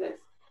of Jesus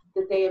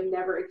that they have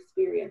never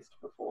experienced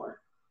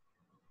before.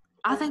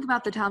 I think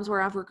about the times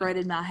where I've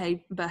regretted my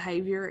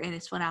behavior, and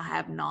it's when I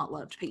have not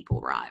loved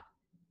people right.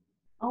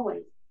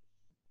 Always.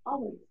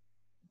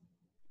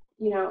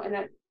 You know, and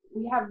that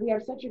we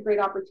have such a great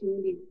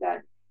opportunity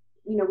that,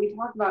 you know, we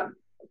talk about,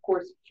 of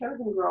course,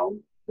 chosen girl,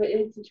 but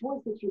it's a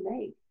choice that you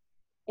make.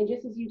 And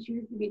just as you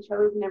choose to be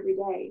chosen every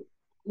day,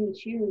 you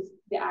choose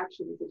the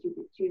actions that you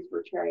choose to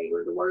portray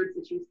or the words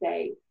that you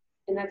say,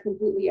 and that's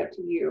completely up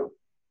to you.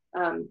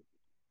 I'm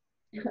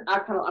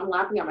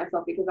laughing at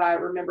myself because I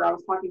remember I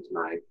was talking to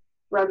my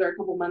brother a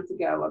couple months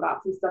ago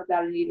about some stuff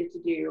that I needed to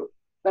do,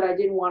 but I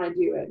didn't want to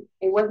do it.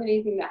 It wasn't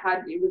anything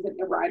it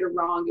wasn't a right or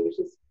wrong. It was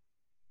just,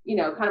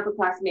 kind of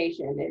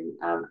procrastination. And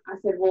I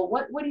said, well,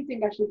 what do you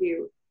think I should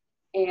do?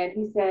 And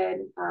he said,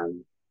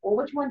 well,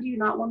 which one do you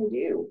not want to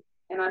do?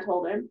 And I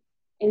told him,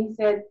 and he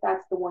said,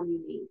 that's the one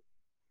you need.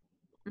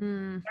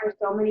 There are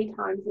so many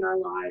times in our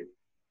lives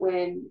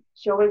when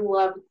showing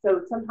love,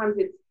 so sometimes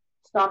it's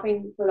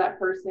stopping for that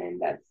person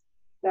that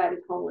is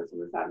homeless on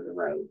the side of the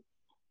road.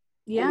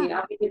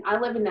 Yeah. I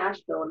live in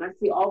Nashville, and I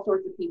see all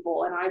sorts of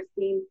people, and I've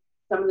seen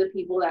some of the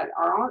people that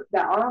are on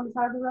the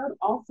side of the road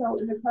also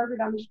in the Kroger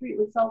down the street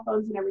with cell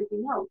phones and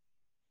everything else.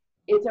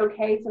 It's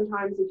okay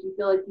sometimes if you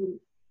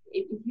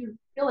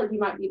feel like you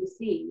might be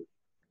deceived.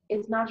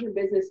 It's not your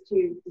business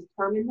to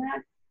determine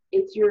that.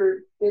 It's your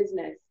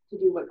business to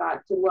do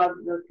to love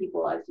those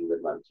people as you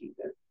would love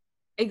Jesus.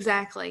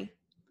 Exactly.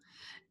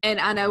 And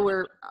I know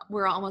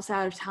we're almost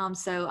out of time,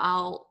 so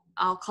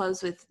I'll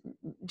close with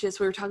just,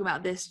 we were talking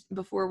about this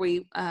before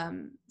we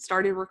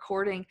started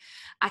recording.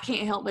 I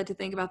can't help but to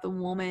think about the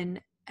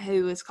woman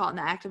who was caught in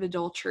the act of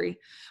adultery,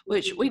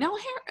 which we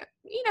don't hear.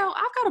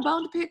 I've got a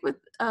bone to pick with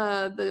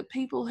the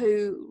people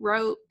who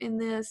wrote in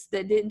this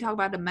that didn't talk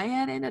about a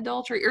man in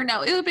adultery. Or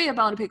no, it would be a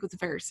bone to pick with the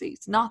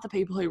Pharisees, not the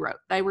people who wrote.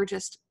 They were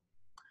just,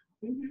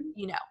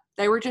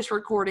 they were just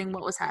recording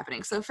what was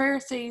happening. So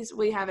Pharisees,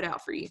 we have it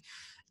out for you.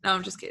 No,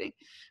 I'm just kidding.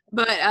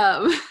 But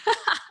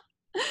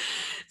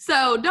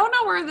so don't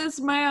know where this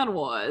man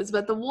was,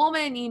 but the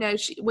woman,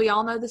 we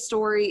all know the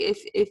story.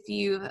 If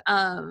you've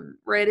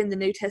read in the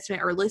New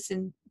Testament or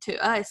listened to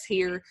us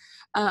here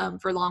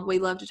for long, we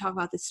love to talk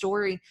about this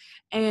story.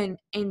 And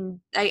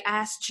they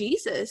asked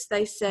Jesus,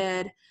 they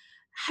said,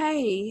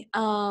 hey,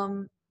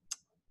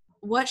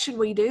 what should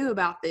we do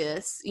about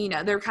this?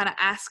 They're kind of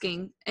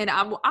asking, and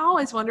I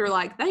always wonder,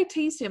 like, they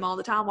teased him all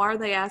the time. Why are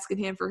they asking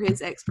him for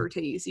his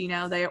expertise?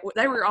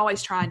 They were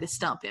always trying to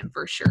stump him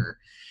for sure.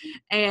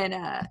 And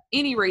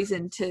any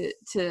reason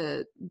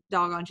to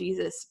dog on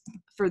Jesus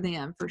for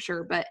them for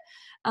sure. But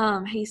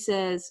he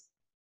says,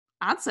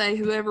 I'd say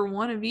whoever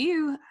one of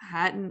you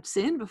hadn't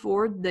sinned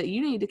before, that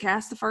you need to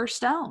cast the first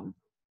stone.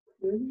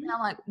 And I'm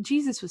like,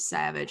 Jesus was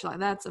savage. Like,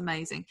 that's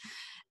amazing.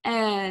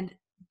 And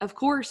of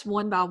course,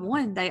 one by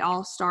one, they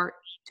all start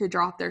to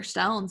drop their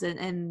stones,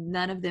 and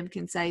none of them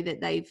can say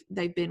that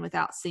they've been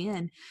without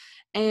sin.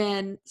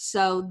 And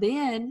so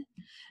then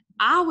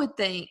I would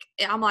think,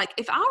 I'm like,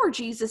 if I were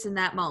Jesus in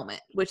that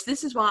moment, which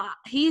this is why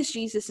he is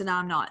Jesus and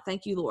I'm not,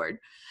 thank you, Lord,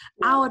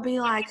 I would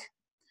be like,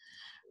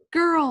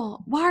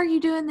 girl, why are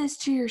you doing this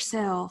to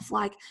yourself?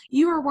 Like,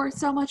 you are worth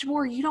so much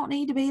more. You don't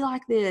need to be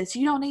like this.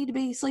 You don't need to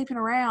be sleeping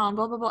around,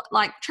 blah, blah, blah.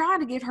 Like, trying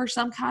to give her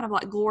some kind of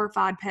like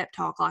glorified pep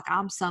talk, like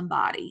I'm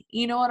somebody.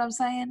 You know what I'm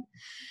saying?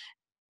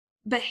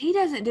 But he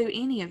doesn't do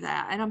any of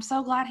that. And I'm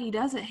so glad he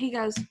doesn't. He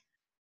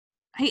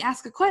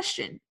asks a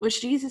question,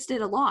 which Jesus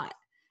did a lot.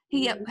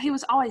 He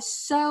was always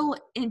so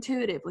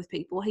intuitive with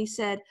people. He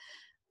said,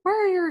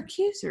 where are your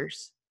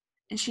accusers?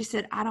 And she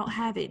said, I don't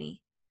have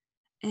any.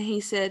 And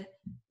he said,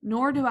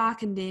 nor do I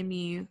condemn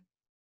you.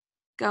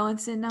 Go and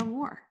sin no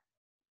more.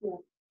 Yeah.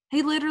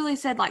 He literally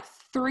said like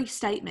 3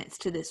 statements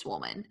to this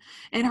woman,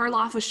 and her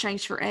life was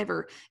changed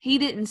forever. He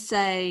didn't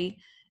say,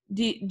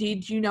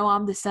 did you know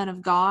I'm the son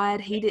of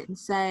God? He didn't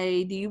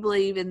say, do you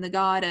believe in the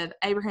God of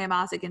Abraham,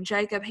 Isaac, and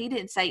Jacob? He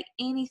didn't say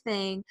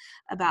anything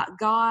about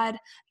God,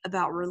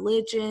 about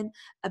religion,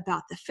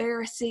 about the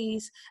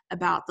Pharisees,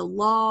 about the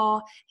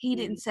law. He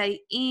didn't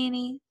say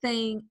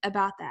anything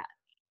about that.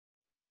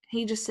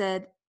 He just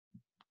said,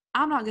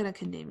 I'm not going to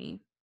condemn you.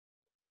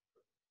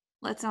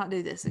 Let's not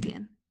do this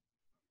again.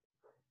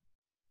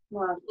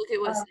 Wow. Look at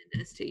what sin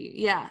does to you.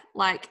 Yeah,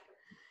 like,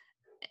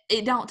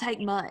 it don't take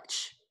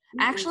much.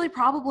 Actually,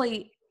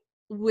 probably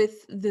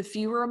with the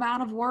fewer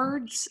amount of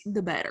words,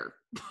 the better.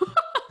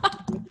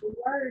 Every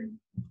word.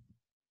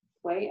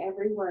 Weigh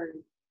every word.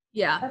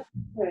 Yeah. That's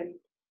good.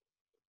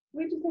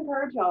 We just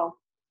encourage y'all.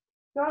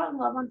 Go out and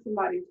love on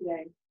somebody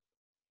today.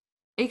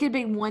 It could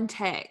be one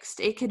text.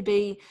 It could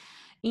be,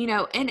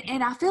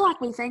 and I feel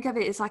like we think of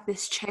it as like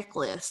this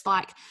checklist,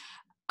 like,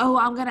 oh,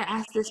 I'm going to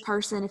ask this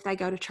person if they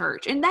go to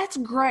church. And that's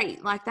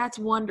great. Like, that's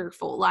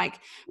wonderful.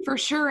 Like, for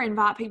sure,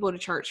 invite people to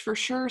church. For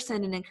sure,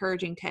 send an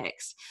encouraging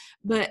text.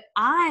 But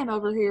I am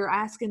over here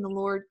asking the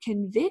Lord,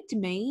 convict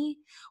me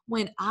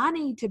when I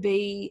need to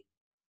be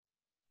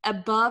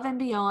above and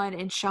beyond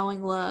and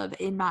showing love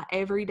in my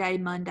everyday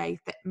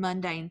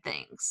mundane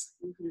things.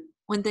 Mm-hmm.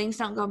 When things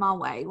don't go my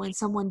way, when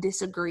someone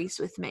disagrees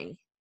with me.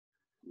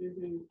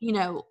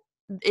 Mm-hmm.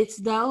 It's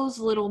those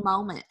little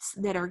moments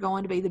that are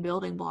going to be the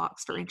building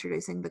blocks for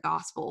introducing the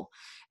gospel.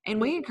 And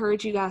we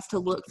encourage you guys to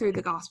look through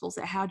the gospels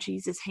at how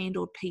Jesus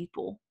handled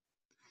people,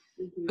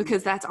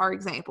 because that's our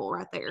example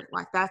right there.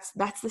 Like, that's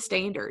the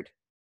standard.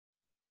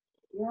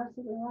 You're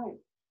absolutely right.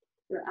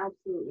 You're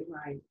absolutely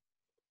right.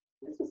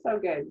 This was so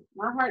good.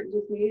 My heart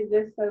just needed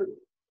this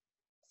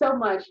so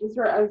much. Just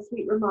a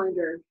sweet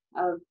reminder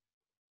of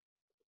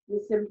the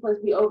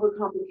simplicity. We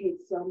overcomplicate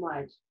so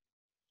much.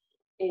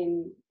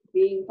 And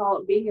being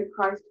a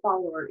Christ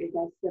follower is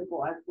as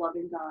simple as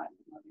loving God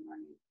and loving our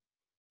neighbor.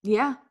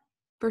 Yeah,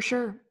 for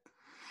sure.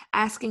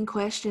 Asking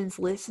questions,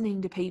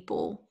 listening to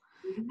people,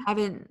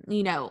 having,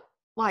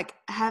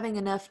 having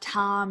enough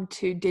time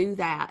to do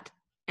that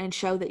and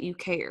show that you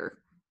care.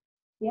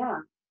 Yeah.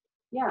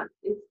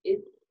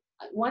 It's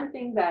one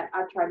thing that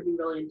I try to be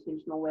really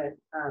intentional with.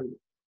 And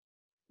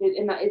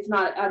it's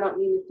not, I don't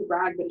mean this to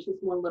brag, but it's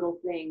just one little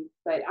thing.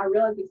 But I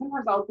realize that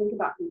sometimes I'll think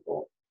about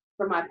people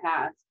from my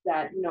past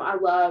that, I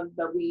love,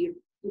 but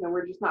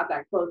we're just not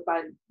that close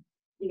by,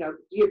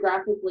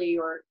 geographically,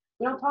 or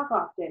we don't talk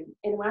often.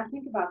 And when I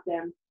think about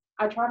them,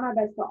 I try my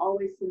best to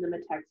always send them a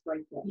text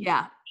right then.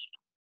 Yeah.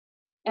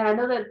 And I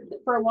know that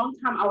for a long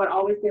time, I would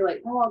always say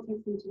like, oh, I'll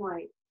text them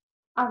tonight.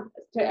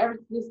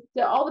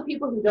 To all the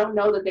people who don't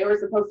know that they were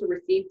supposed to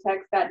receive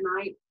text that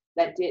night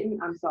that didn't,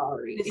 I'm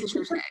sorry. This is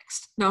your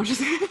text. No,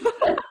 just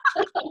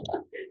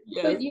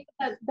But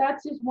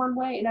that's just one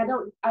way, and I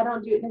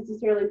don't do it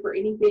necessarily for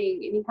any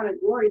kind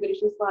of glory, but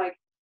it's just like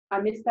I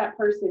miss that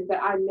person. But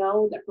I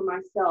know that for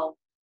myself,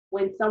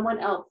 when someone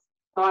else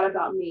thought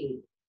about me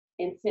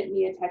and sent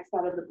me a text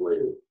out of the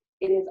blue,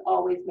 it has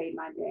always made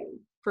my day.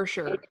 For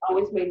sure. It's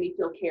always made me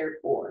feel cared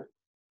for.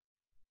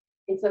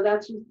 And so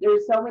there's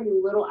so many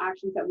little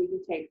actions that we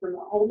can take, from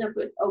holding up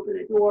open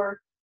a door,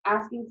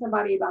 asking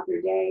somebody about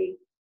their day.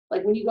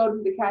 Like when you go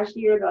to the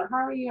cashier, they're like, how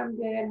are you? I'm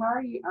good. How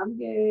are you? I'm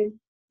good.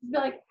 Just be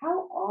like,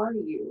 how are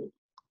you?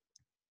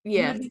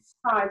 Yes. You'd be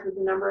surprised with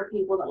the number of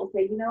people that will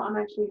say, I'm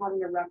actually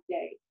having a rough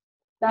day.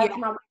 That's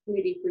an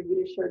opportunity for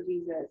you to show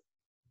Jesus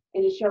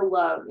and to show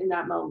love in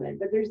that moment.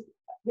 But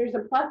there's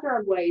a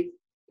plethora of ways.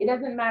 It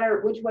doesn't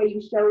matter which way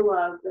you show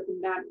love, but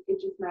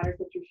it just matters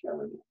that you're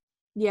showing it.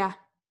 Yeah.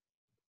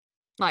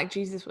 Like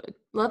Jesus would.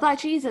 Love like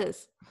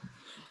Jesus.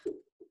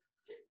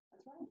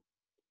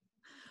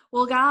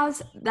 Well,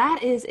 guys,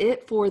 that is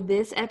it for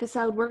this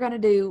episode. We're going to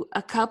do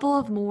a couple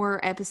of more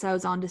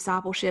episodes on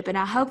discipleship, and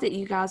I hope that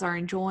you guys are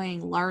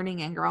enjoying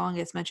learning and growing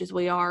as much as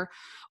we are.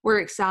 We're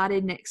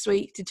excited next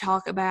week to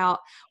talk about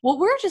what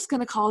we're just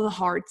going to call the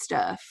hard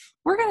stuff.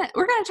 We're going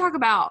to talk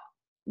about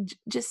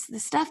just the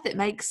stuff that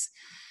makes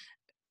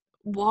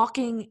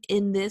walking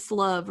in this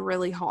love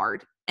really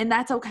hard, and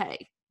that's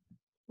okay.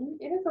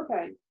 It is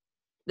okay.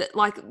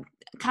 Like,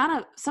 kind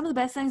of some of the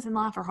best things in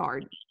life are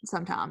hard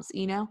sometimes,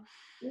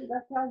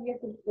 That's how you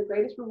get the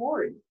greatest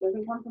reward. It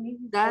doesn't come from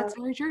easy. That's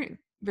very true.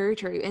 Very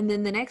true. And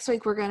then the next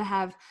week, we're going to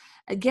have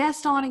a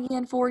guest on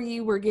again for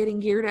you. We're getting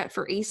geared up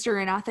for Easter.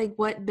 And I think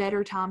what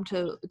better time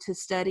to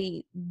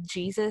study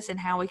Jesus and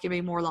how we can be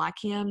more like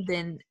him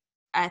than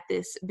at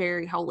this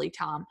very holy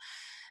time.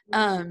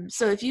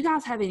 So if you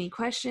guys have any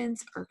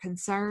questions or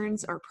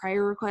concerns or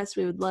prayer requests,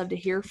 we would love to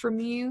hear from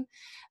you.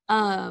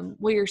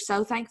 We are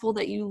so thankful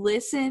that you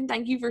listen.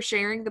 Thank you for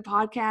sharing the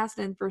podcast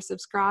and for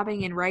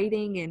subscribing and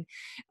rating. And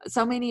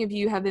so many of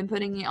you have been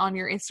putting it on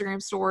your Instagram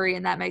story,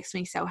 and that makes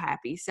me so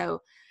happy.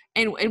 So,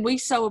 and we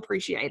so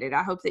appreciate it.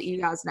 I hope that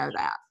you guys know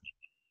that.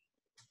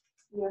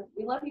 Yeah,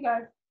 we love you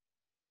guys.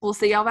 We'll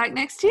see y'all back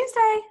next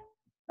Tuesday.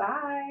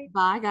 Bye.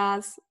 Bye,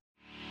 guys.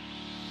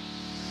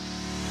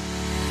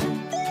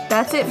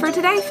 That's it for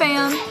today,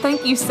 fam.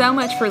 Thank you so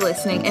much for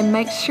listening, and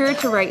make sure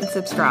to rate and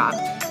subscribe.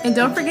 And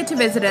don't forget to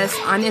visit us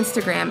on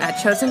Instagram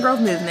at Chosen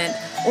Grove Movement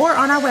or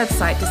on our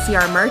website to see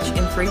our merch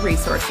and free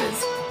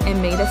resources.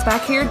 And meet us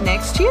back here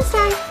next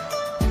Tuesday.